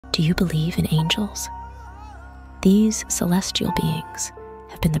Do you believe in angels? These celestial beings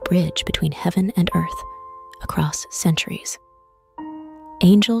have been the bridge between heaven and earth across centuries.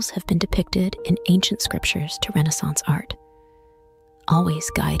 Angels have been depicted in ancient scriptures to Renaissance art, always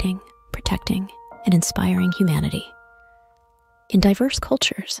guiding, protecting, and inspiring humanity. In diverse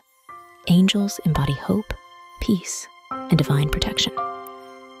cultures, angels embody hope, peace, and divine protection,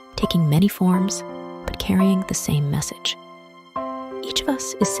 taking many forms but carrying the same message. Each of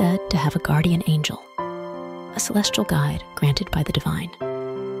us is said to have a guardian angel, a celestial guide granted by the divine,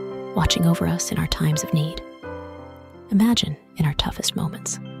 watching over us in our times of need. Imagine, in our toughest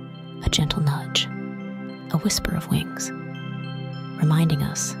moments, a gentle nudge, a whisper of wings, reminding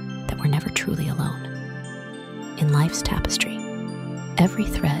us that we're never truly alone. In life's tapestry, every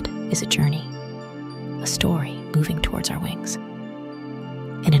thread is a journey, a story moving towards our wings.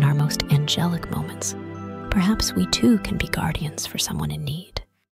 And in our most angelic moments, perhaps we too can be guardians for someone in need.